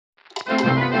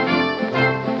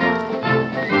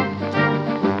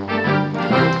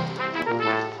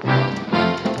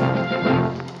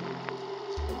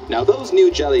Now those new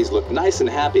jellies look nice and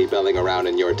happy belling around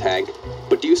in your tank,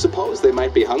 but do you suppose they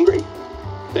might be hungry?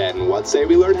 Then what say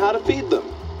we learn how to feed them?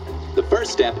 The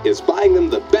first step is buying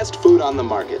them the best food on the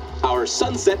market, our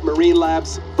Sunset Marine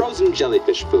Lab's Frozen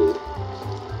Jellyfish Food.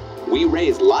 We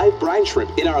raise live brine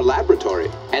shrimp in our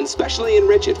laboratory and specially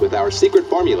enrich it with our secret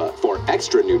formula for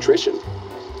extra nutrition.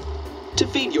 To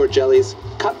feed your jellies,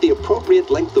 cut the appropriate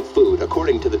length of food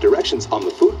according to the directions on the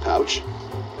food pouch.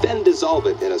 Then dissolve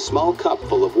it in a small cup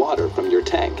full of water from your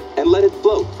tank and let it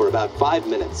float for about 5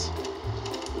 minutes.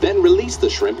 Then release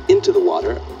the shrimp into the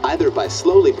water, either by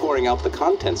slowly pouring out the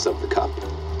contents of the cup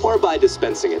or by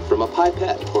dispensing it from a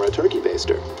pipette or a turkey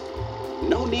baster.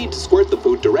 No need to squirt the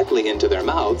food directly into their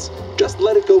mouths, just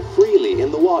let it go freely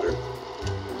in the water.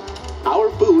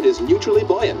 Our food is neutrally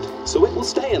buoyant, so it will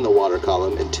stay in the water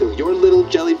column until your little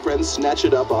jelly friends snatch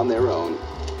it up on their own.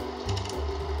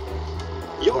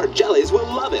 Your jellies will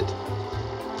love it!